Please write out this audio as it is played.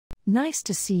Nice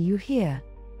to see you here.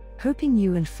 Hoping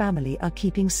you and family are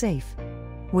keeping safe.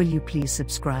 Will you please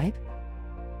subscribe?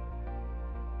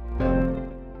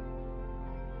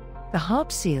 The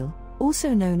harp seal,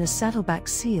 also known as saddleback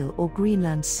seal or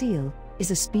Greenland seal,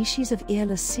 is a species of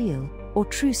earless seal, or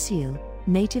true seal,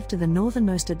 native to the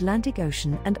northernmost Atlantic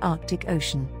Ocean and Arctic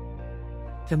Ocean.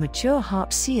 The mature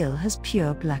harp seal has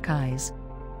pure black eyes.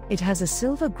 It has a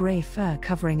silver-gray fur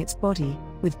covering its body,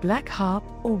 with black harp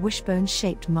or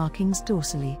wishbone-shaped markings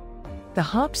dorsally. The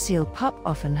harp seal pup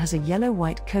often has a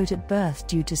yellow-white coat at birth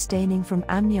due to staining from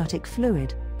amniotic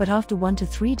fluid, but after 1 to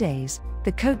 3 days,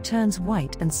 the coat turns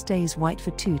white and stays white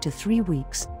for 2 to 3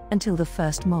 weeks, until the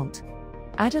first molt.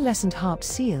 Adolescent harp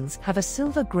seals have a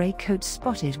silver-gray coat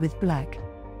spotted with black.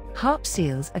 Harp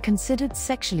seals are considered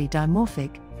sexually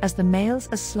dimorphic, as the males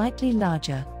are slightly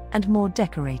larger and more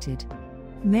decorated.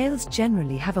 Males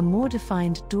generally have a more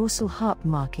defined dorsal harp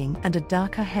marking and a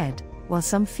darker head, while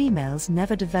some females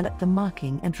never develop the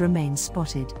marking and remain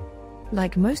spotted.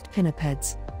 Like most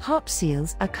pinnipeds, harp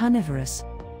seals are carnivorous.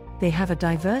 They have a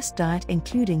diverse diet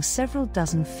including several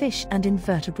dozen fish and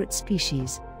invertebrate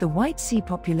species. The white sea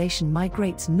population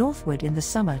migrates northward in the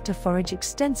summer to forage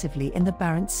extensively in the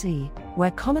Barents Sea, where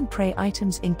common prey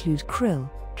items include krill,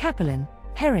 capelin,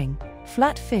 herring,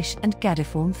 flatfish and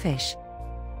gadiform fish.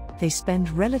 They spend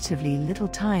relatively little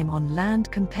time on land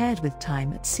compared with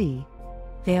time at sea.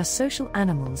 They are social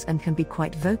animals and can be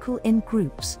quite vocal in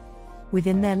groups.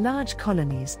 Within their large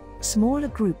colonies, smaller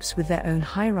groups with their own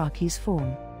hierarchies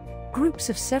form.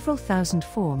 Groups of several thousand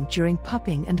form during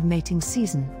pupping and mating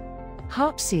season.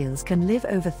 Harp seals can live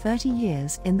over 30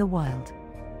 years in the wild.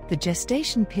 The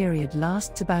gestation period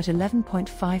lasts about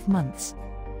 11.5 months.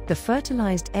 The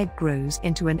fertilized egg grows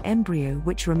into an embryo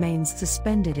which remains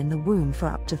suspended in the womb for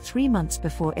up to 3 months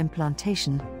before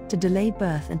implantation, to delay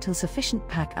birth until sufficient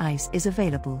pack ice is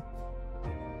available.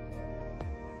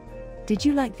 Did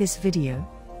you like this video?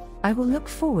 I will look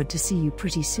forward to see you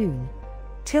pretty soon.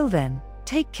 Till then,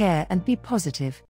 take care and be positive.